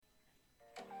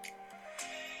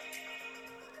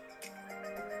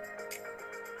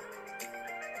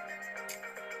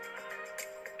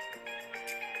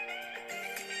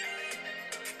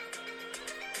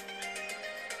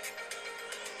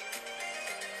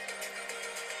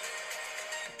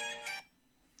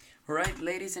Right,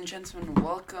 ladies and gentlemen,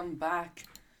 welcome back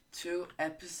to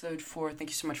episode 4. Thank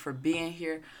you so much for being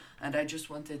here. And I just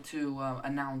wanted to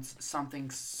announce something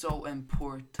so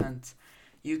important.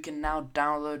 You can now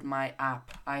download my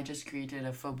app. I just created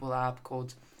a football app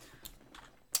called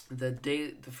the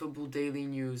Football Daily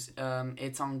News.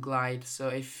 It's on Glide. So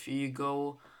if you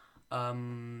go,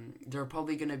 there's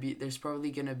probably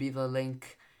gonna be the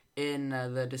link in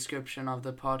the description of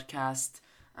the podcast.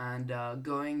 And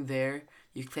going there,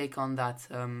 you click on that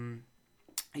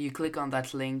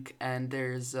link, and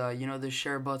there's the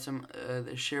share button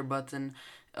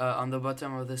on the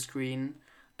bottom of the screen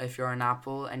if you're on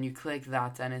Apple, and you click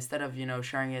that, and instead of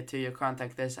sharing it to your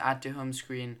contact, there's add to home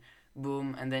screen,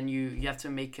 boom, and then you have to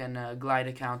make an Glide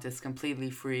account. It's completely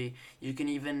free. You can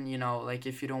even like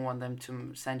if you don't want them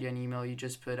to send you an email, you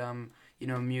just put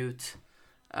mute,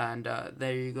 and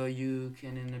there you go. You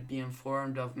can be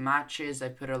informed of matches. I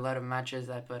put a lot of matches.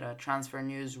 I put transfer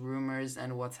news, rumors,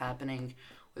 and what's happening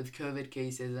with COVID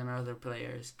cases and other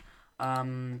players.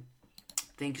 Um,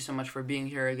 Thank you so much for being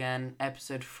here again.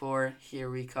 Episode 4, here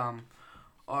we come.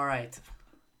 All right.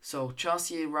 So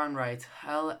Chelsea run right.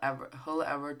 Hull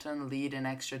Everton lead in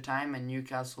extra time and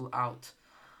Newcastle out.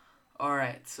 All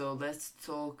right. So let's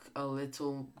talk a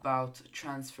little about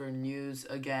transfer news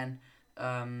again.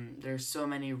 There's so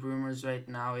many rumors right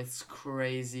now. It's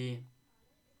crazy.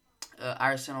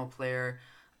 Arsenal player,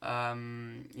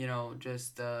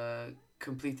 just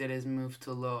completed his move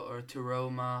to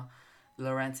Roma.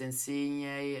 Laurent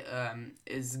Insigne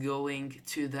is going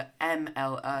to the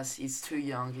MLS. He's too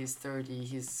young. He's 30.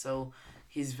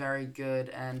 He's very good,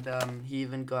 and he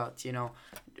even got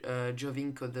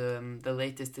Giovinco, the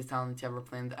latest Italian to ever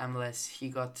play in the MLS. He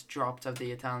got dropped of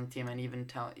the Italian team, and even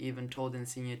told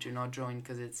Insigne to not join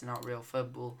because it's not real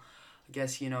football. I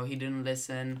guess he didn't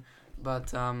listen,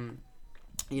 but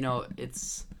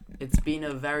it's been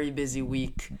a very busy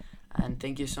week, and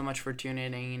thank you so much for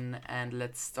tuning in, and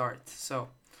let's start.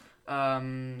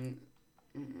 Um,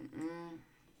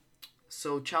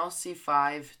 so Chelsea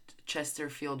 5,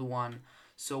 Chesterfield 1.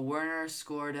 So Werner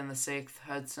scored in the 6th,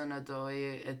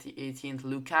 Hudson-Odoi at the 18th,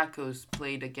 Lukaku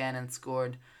played again and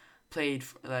scored. He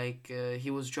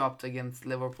was dropped against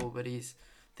Liverpool, but is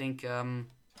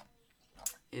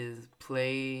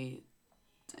play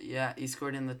yeah, he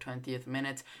scored in the 20th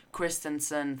minute.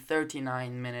 Christensen,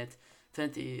 29th minute.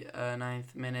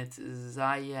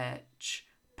 Ziyech,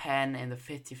 Penn in the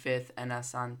 55th, and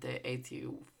Asante,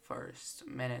 81st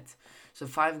minute. So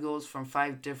 5 goals from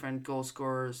 5 different goal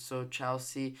scorers. So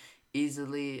Chelsea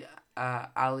easily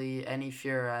Ali any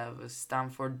fear of a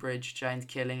Stamford Bridge giant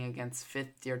killing against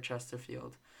fifth-tier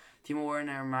Chesterfield. Timo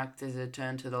Werner marked his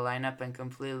return to the lineup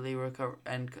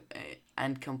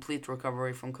and complete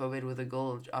recovery from COVID with a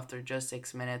goal after just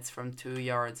 6 minutes from 2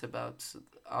 yards about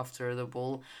after the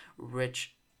ball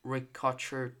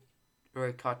ricocheted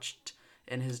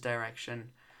in his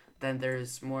direction. Then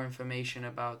there's more information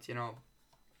about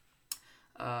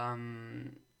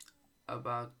um,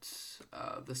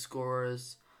 the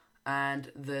scorers,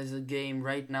 and there's a game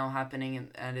right now happening,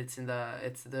 and it's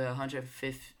the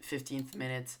 115th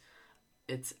minute.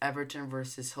 It's Everton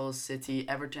versus Hull City.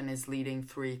 Everton is leading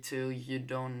 3-2. You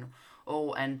don't.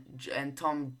 Oh, and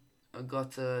Tom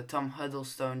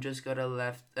Huddlestone just got a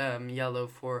left yellow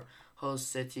for Hull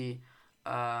City.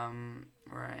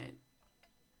 Right.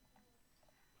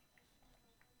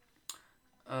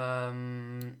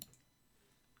 Um.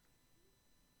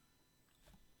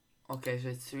 Okay, so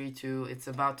it's 3-2. It's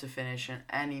about to finish in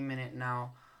any minute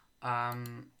now.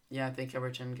 Yeah, I think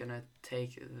Everton gonna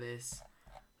take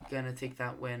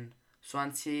that win.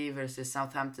 Swansea versus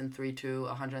Southampton 3-2,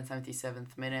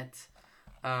 177th minute.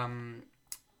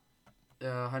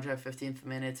 115th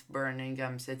minute,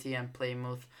 Birmingham City and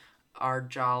Plymouth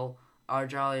Argyle.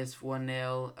 Argyle is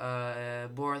 1-0.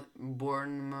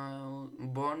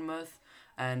 Bournemouth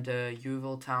and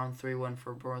Yeovil Town 3-1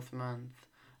 for Bournemouth.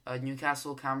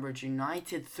 Newcastle Cambridge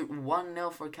United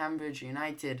 1-0 for Cambridge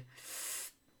United.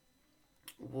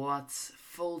 What's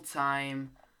full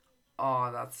time?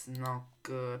 Oh, that's not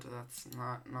good. That's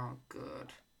not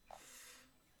good.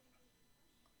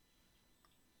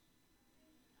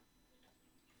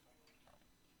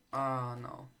 Oh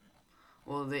no.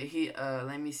 Well,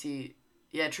 let me see.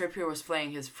 Yeah, Trippier was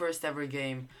playing his first ever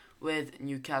game with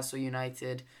Newcastle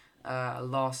United.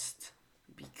 Lost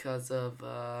because of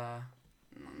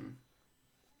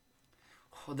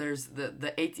there's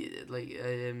the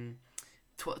 80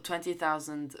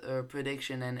 20,000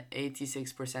 prediction, and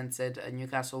 86% said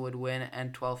Newcastle would win,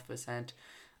 and 12%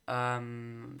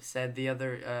 said the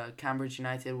other Cambridge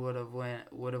United would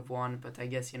have won, but I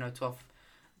guess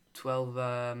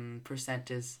 12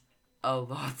 percent is a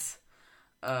lot.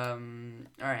 All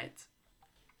right.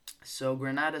 So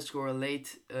Granada score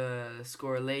late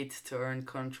to earn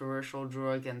controversial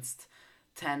draw against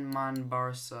 10-man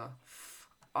Barca.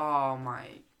 Oh my.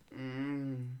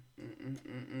 Mm, mm, mm,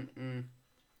 mm, mm, mm.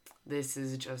 This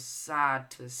is just sad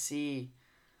to see.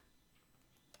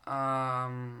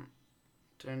 Turn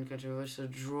controversial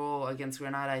draw against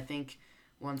Granada. I think.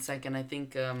 One second. I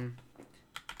think the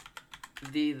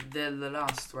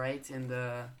last right in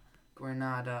the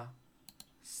Granada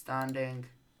standing.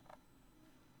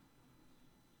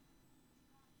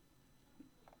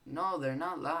 No, they're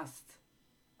not last.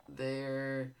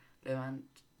 They went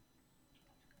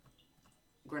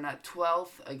Granada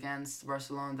 12th against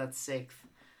Barcelona. That's 6th.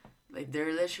 Like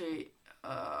they're literally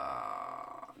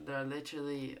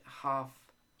half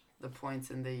the points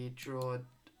and they draw.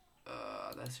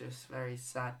 That's just very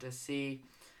sad to see.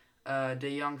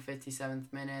 De Jong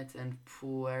 57th minute and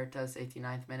Puertas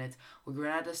 89th minute. Well,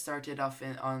 Granada started off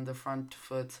on the front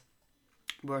foot.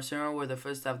 Barcelona were the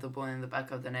first to have the ball in the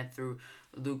back of the net through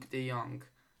Luke De Jong.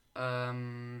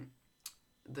 The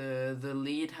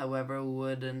lead, however,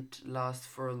 wouldn't last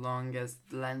for long as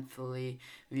lengthily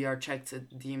VR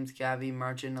checked deemed Gavi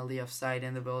marginally offside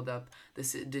in the build-up.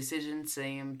 This decision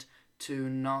seemed to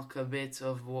knock a bit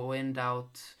of wind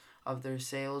out of their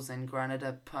sails, and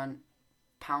Granada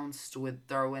pounced with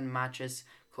Darwin Matches,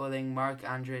 calling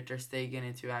Marc-Andre ter Stegen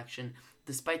into action.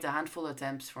 Despite a handful of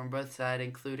attempts from both sides,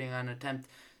 including an attempt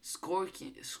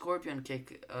scorpion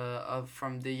kick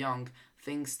from De Jong,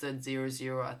 things stood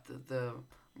 0-0 at the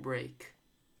break.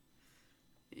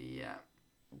 Yeah.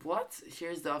 What?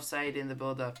 Here's the offside in the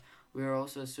build-up. We are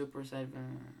also super side.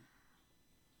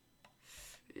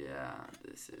 Yeah,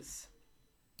 this is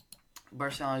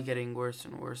Barcelona getting worse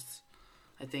and worse.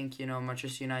 I think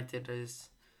Manchester United is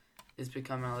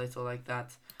becoming a little like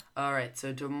that. All right,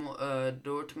 so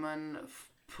Dortmund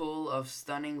pull of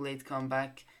stunning late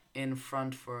comeback in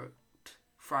Frankfurt.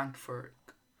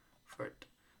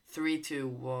 3-2.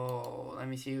 Whoa, let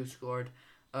me see who scored.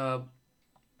 Barem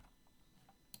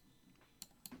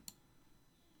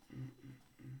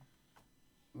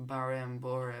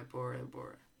Bore.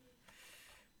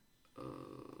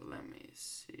 Let me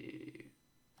see.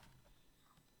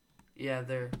 Yeah,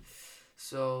 there.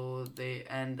 So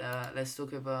let's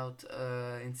talk about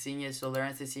Insigne. So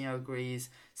Laurent Insigne agrees.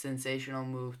 Sensational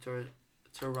move to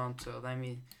Toronto. Let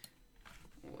me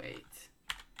wait.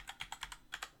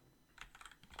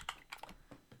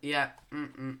 Yeah.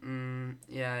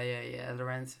 Yeah.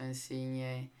 Laurent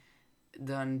Insigne,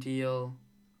 done deal.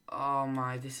 Oh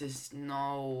my, this is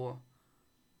no.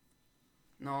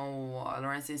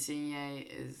 Laurent Insigne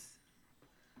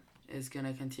is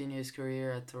gonna continue his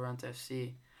career at Toronto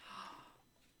FC.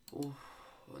 Ooh,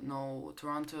 no,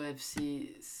 Toronto FC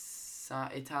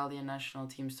Italian national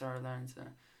team star Laurent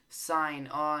sign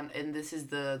on, and this is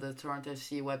the Toronto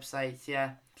FC website.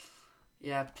 Yeah,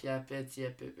 yep.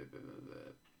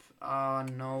 Oh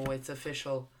no, it's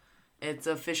official. It's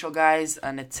official, guys.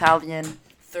 An Italian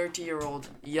 30-year-old,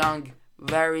 young,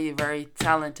 very, very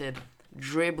talented,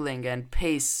 dribbling and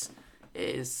pace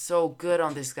is so good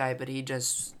on this guy, but he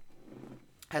just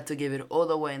had to give it all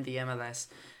away in the MLS.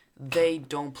 They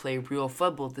don't play real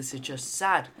football. This is just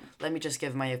sad. Let me just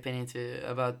give my opinion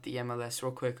about the MLS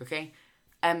real quick, okay?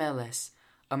 MLS,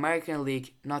 American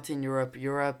League, not in Europe.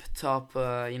 Europe, top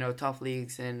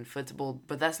leagues in football,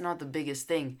 but that's not the biggest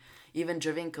thing. Even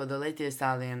Giovinco, the latest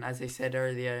Italian, as I said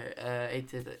earlier,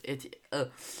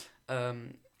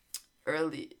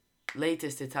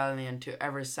 latest Italian to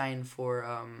ever sign for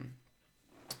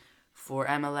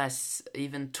MLS,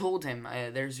 even told him,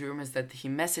 there's rumors that he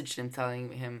messaged him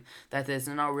telling him that it's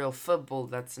not real football,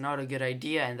 that's not a good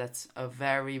idea, and that's a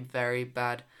very, very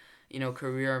bad,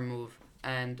 career move.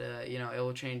 And, it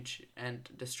will change and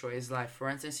destroy his life.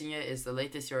 Laurent Insigne is the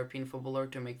latest European footballer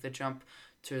to make the jump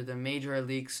to the Major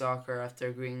League Soccer after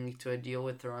agreeing to a deal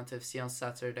with Toronto FC on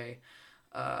Saturday.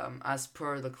 As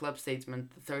per the club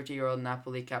statement, the 30-year-old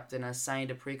Napoli captain has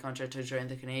signed a pre-contract to join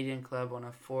the Canadian club on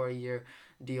a 4-year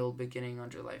deal beginning on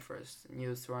July 1st.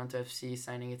 News: Toronto FC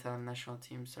signing Italian national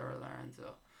team star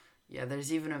Lorenzo. Yeah,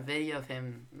 there's even a video of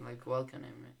him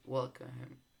welcoming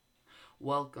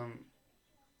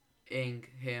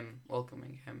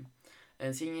him.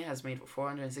 Insigne has made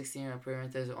 416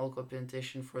 appearances in all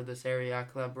competitions for the Serie A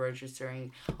club,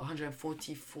 registering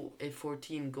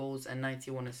 114 goals and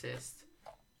 91 assists.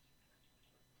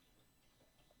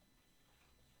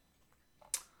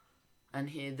 And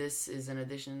this is an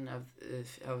addition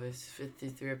of his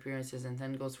 53 appearances and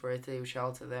 10 goals for Italy, which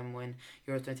helped them win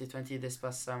Euro 2020 this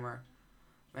past summer.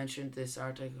 Mentioned this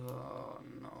article. Oh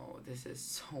no, this is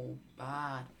so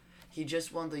bad. He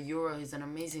just won the Euro. He's an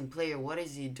amazing player. What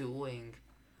is he doing?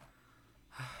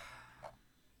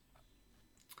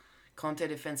 Conte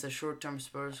defends a short-term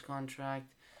Spurs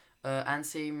contract.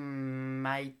 Anse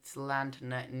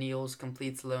Maitland-Niles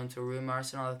completes loan to Rome.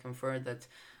 Arsenal have confirmed that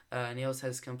Niles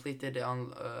has completed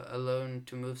on a loan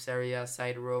to move Serie A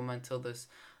side Roma until the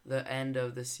end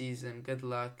of the season. Good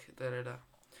luck. Da, da, da.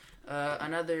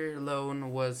 Another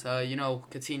loan was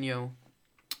Coutinho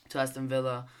to Aston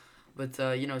Villa, but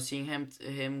seeing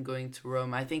him going to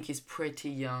Rome, I think he's pretty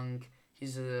young.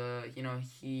 He's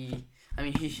he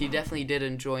definitely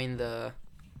didn't join the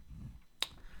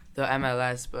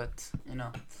MLS, but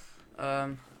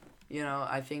I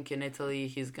think in Italy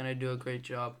he's gonna do a great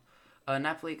job.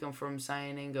 Napoli confirmed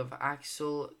signing of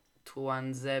Axel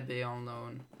Tuanzebe on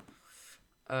loan.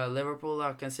 Liverpool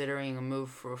are considering a move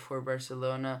for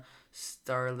Barcelona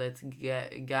starlet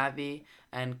Gavi,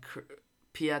 and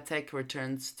Piatek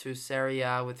returns to Serie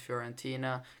A with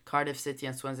Fiorentina. Cardiff City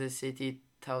and Swansea City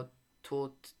tout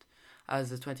as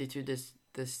the 22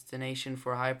 destination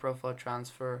for high-profile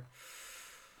transfer.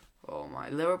 Oh my!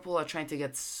 Liverpool are trying to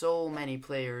get so many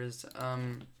players.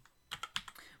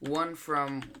 One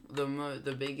from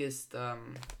the biggest the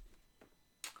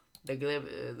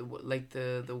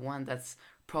one that's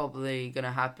probably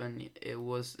gonna happen.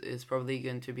 Is probably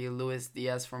going to be Luis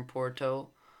Diaz from Porto.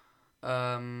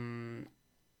 And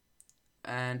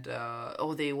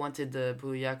they wanted the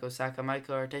Bukayo Saka.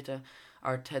 Michael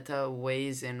Arteta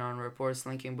weighs in on reports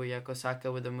linking Bukayo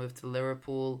Saka with a move to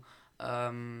Liverpool.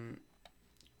 Trent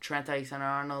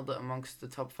Alexander-Arnold amongst the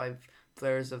top 5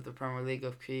 players of the Premier League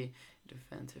of key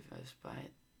defensive aspect.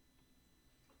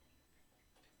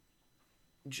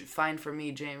 Fine for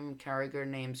me. James Carragher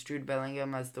names Jude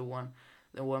Bellingham as the one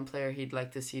player he'd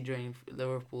like to see join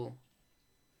Liverpool.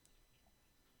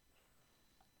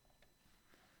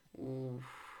 Ooh.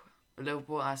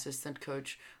 Liverpool assistant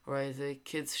coach, right? The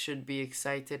kids should be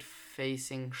excited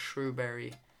facing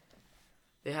Shrewsbury.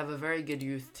 They have a very good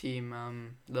youth team,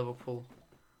 Liverpool.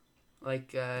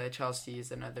 Like Chelsea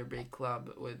is another big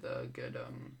club with a good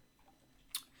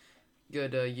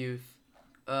youth.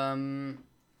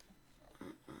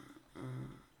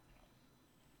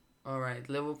 Alright,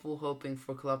 Liverpool hoping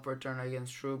for Klopp return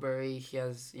against Shrewsbury. He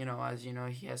has, as you know,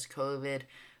 he has COVID.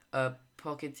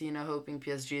 Pochettino hoping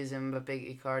PSG's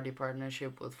Mbappe Icardi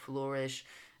partnership will flourish.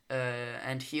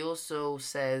 And he also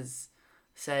said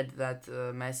that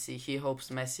he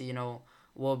hopes Messi,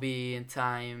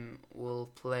 will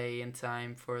play in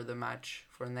time for the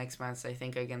next match, I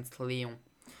think, against Lyon.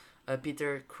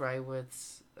 Peter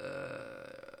Krajewicz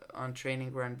on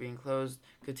training ground being closed.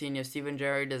 Coutinho, Steven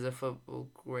Gerrard is a football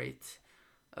great.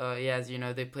 As you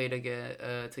know, they played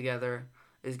together.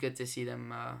 It's good to see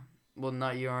them,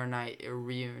 not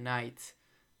reunite,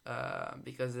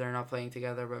 because they're not playing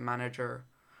together, but manager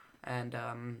and,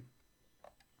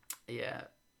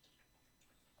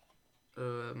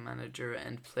 manager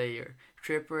and player.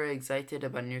 Tripper excited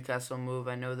about Newcastle move.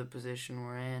 I know the position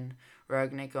we're in.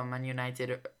 Ragnick on Man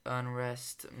United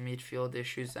unrest, midfield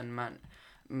issues, and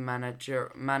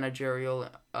managerial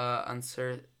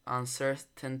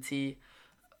uncertainty.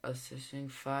 Assessing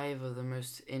 5 of the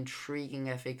most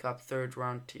intriguing FA Cup third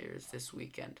round tiers this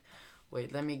weekend.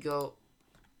 Wait, let me go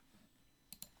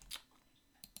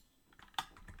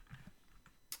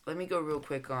real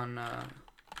quick on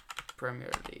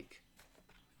Premier League.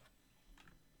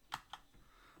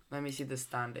 Let me see the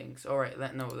standings. Alright,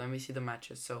 let me see the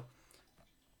matches. So,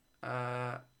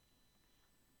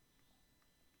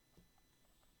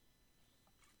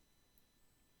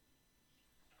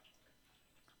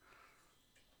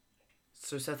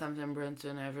 Southampton,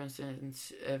 Brenton, Everton,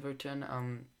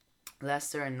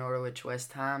 Leicester and Norwich,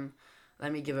 West Ham.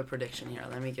 Let me give a prediction here.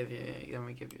 Let me give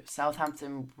you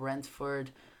Southampton,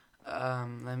 Brentford.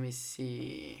 Let me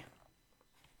see.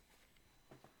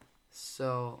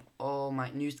 So,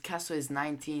 Newcastle is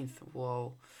 19th.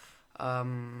 Whoa.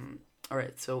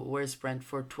 Alright, so where's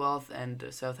Brentford 12th and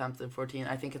Southampton 14th?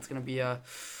 I think it's going to be a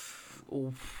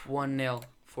 1-0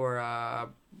 for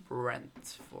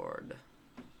Brentford.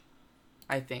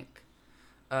 I think.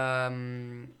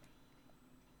 I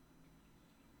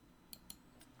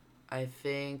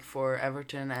think for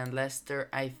Everton and Leicester,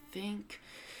 I think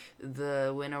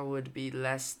the winner would be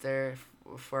Leicester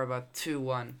for about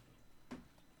 2-1.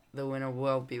 The winner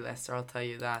will be Leicester, I'll tell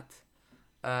you that.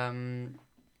 And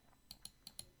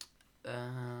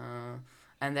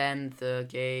then the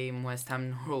game West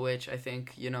Ham Norwich, I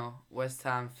think, West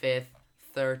Ham 5th,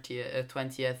 30th,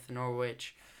 20th,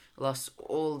 Norwich lost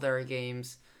all their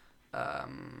games.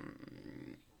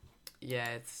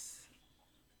 It's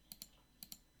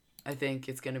I think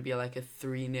it's gonna be like a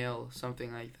 3-0,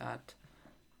 something like that.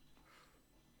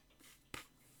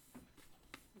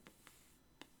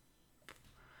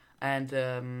 And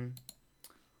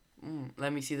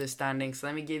let me see the standings.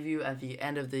 Let me give you at the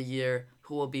end of the year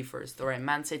who will be first. All right,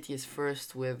 Man City is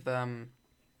first with 10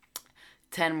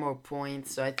 more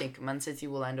points. So I think Man City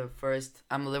will end up first.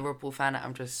 I'm a Liverpool fan.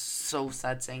 I'm just so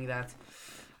sad saying that.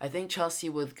 I think Chelsea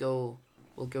will go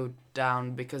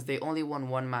down because they only won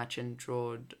one match and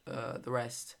drew the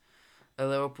rest.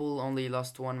 Liverpool only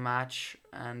lost one match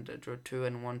and drew two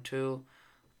and won two.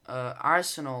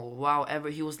 Arsenal, wow,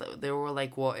 they were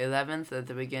like what 11th at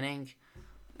the beginning.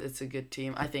 It's a good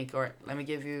team, I think. All right, let me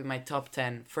give you my top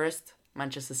 10. First,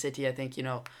 Manchester City. I think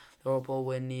Liverpool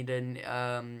will need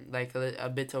a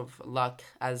bit of luck,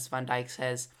 as Van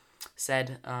Dijk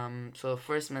said. So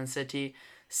first, Man City.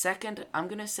 Second, I'm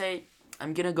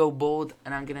gonna go bold,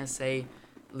 and I'm gonna say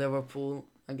Liverpool.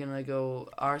 I'm gonna go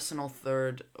Arsenal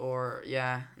third,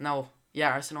 Arsenal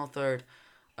third.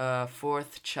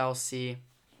 Fourth, Chelsea.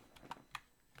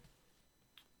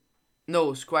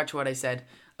 No, scratch what I said.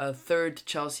 Third,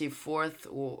 Chelsea. Fourth,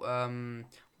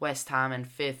 West Ham, and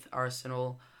fifth,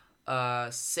 Arsenal.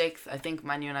 Sixth, I think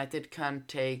Man United can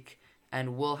take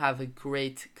and will have a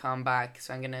great comeback.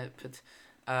 So I'm gonna put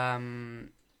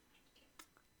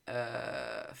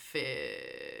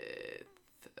fifth.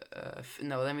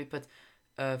 No, let me put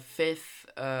fifth,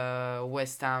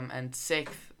 West Ham, and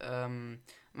sixth,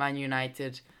 Man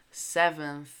United.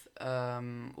 Seventh,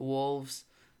 Wolves,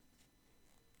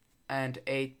 and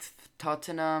eighth,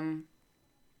 Tottenham.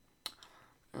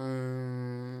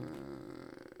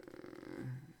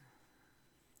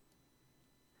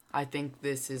 I think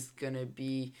this is gonna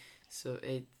be so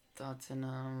eighth,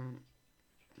 Tottenham.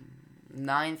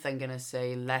 Ninth, I'm gonna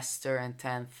say Leicester, and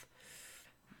 10th,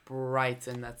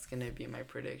 Brighton. That's gonna be my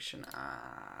prediction.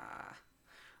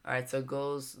 Alright, so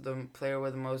goals, the player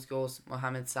with the most goals,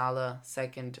 Mohamed Salah.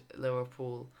 Second,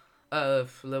 Liverpool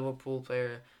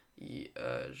player,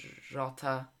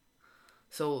 Jota.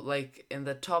 So like in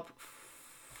the top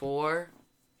four,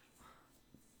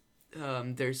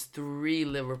 there's 3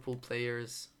 Liverpool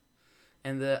players,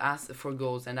 and for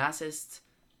goals and assists,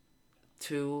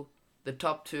 2. The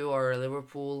top 2 are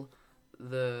Liverpool.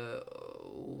 The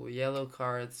yellow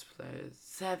cards,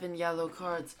 7 yellow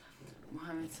cards.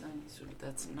 Mohamed Salah,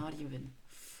 that's not even.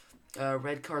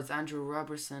 Red cards, Andrew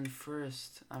Robertson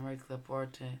first, Aymeric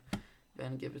Laporte,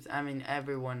 Ben Gibbons. I mean,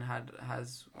 everyone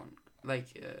has one.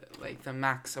 Like the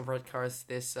max of red cards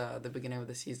the beginning of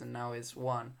the season now is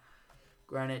 1.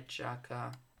 Granit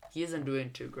Xhaka, he isn't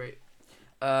doing too great.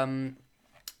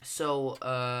 So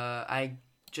I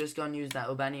just got news that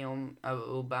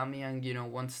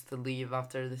Aubameyang, wants to leave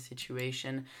after the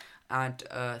situation, and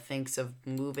thinks of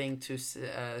moving to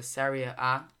Serie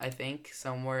A, I think,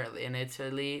 somewhere in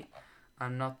Italy.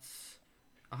 I'm not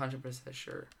 100%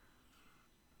 sure.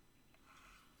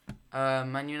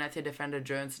 Man United defender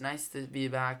Jones, nice to be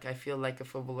back. I feel like a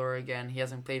footballer again. He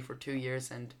hasn't played for 2 years,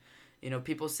 and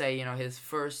people say his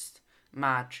first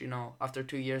match after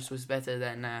 2 years was better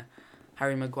than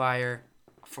Harry Maguire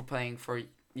for playing for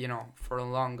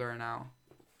longer now.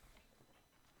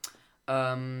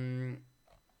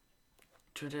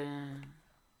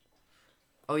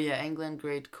 Oh yeah, England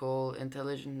great Cole,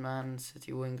 intelligent man,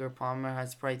 City winger Palmer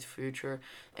has bright future.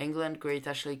 England great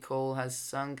Ashley Cole has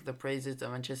sung the praises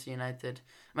of Manchester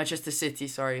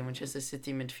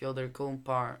City midfielder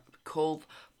Cole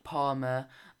Palmer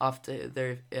after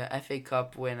their FA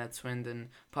Cup win at Swindon.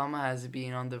 Palmer has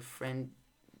been on the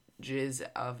fringes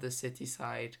of the City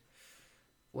side.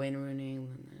 Wayne Rooney,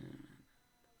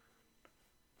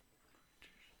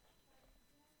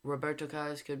 Roberto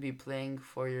Carlos could be playing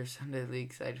for your Sunday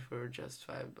League side for just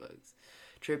 $5.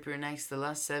 Trippier next, the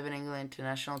last 7 England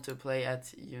international to play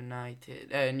at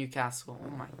Newcastle. Oh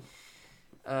my.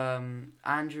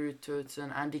 Andrew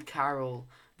Turton, Andy Carroll.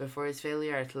 Before his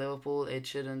failure at Liverpool, it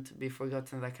shouldn't be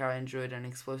forgotten that Carroll enjoyed an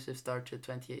explosive start to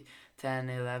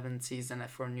 2010-11 season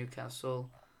for Newcastle.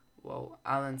 Whoa.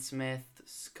 Alan Smith,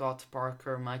 Scott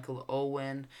Parker, Michael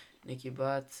Owen, Nicky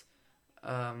Butt,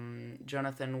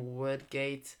 Jonathan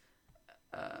Woodgate.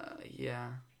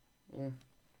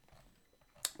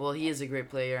 Well, he is a great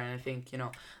player, and I think,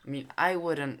 I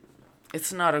wouldn't.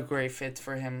 It's not a great fit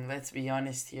for him, let's be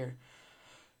honest here.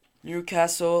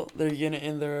 Newcastle, they're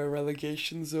in their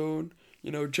relegation zone.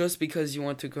 Just because you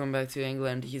want to come back to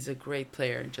England, he's a great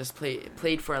player. Just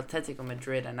played for Atletico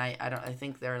Madrid, and I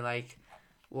think they're like,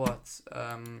 what,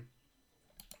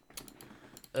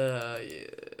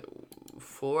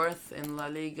 4th in La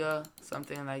Liga,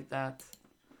 something like that.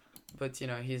 But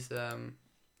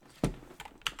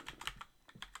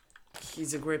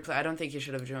he's a great player. I don't think he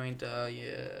should have joined.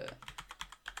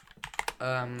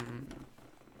 Um,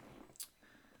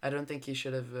 I don't think he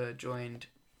should have joined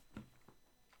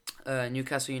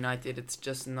Newcastle United. It's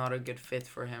just not a good fit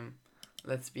for him.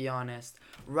 Let's be honest.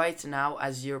 Right now,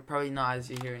 as you're probably not as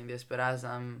you're hearing this, but as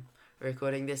I'm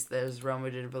recording this, there's Real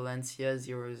Madrid Valencia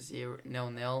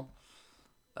 0-0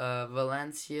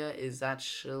 Valencia is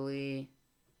actually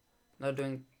not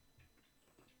doing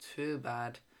too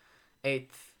bad.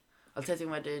 8th. Atletico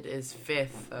Madrid is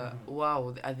 5th.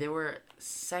 Wow, they were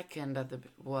 2nd at the...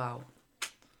 Wow.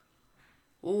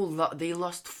 Oh, they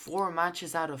lost 4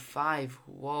 matches out of 5.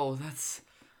 Whoa, that's...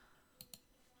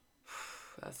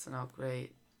 That's not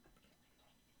great.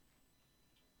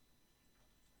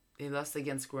 They lost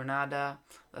against Granada,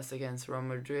 lost against Real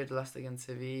Madrid, lost against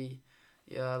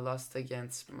Sevilla, lost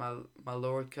against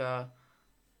Mallorca,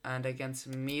 and against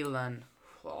Milan.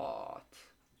 What?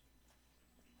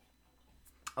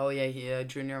 Oh yeah,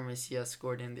 Junior Messias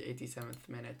scored in the 87th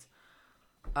minute.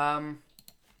 I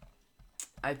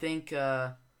think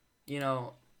there's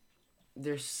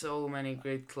so many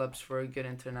great clubs for a good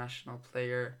international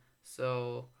player,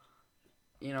 so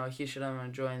he should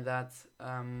have joined that.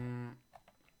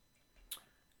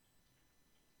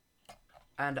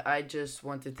 And I just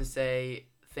wanted to say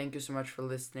thank you so much for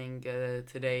listening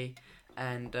today,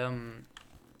 and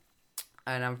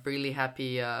I'm really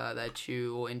happy that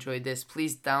you enjoyed this.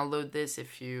 Please download this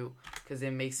because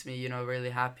it makes me really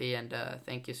happy, and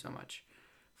thank you so much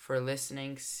for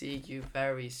listening. See you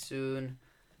very soon.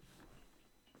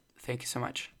 Thank you so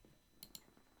much.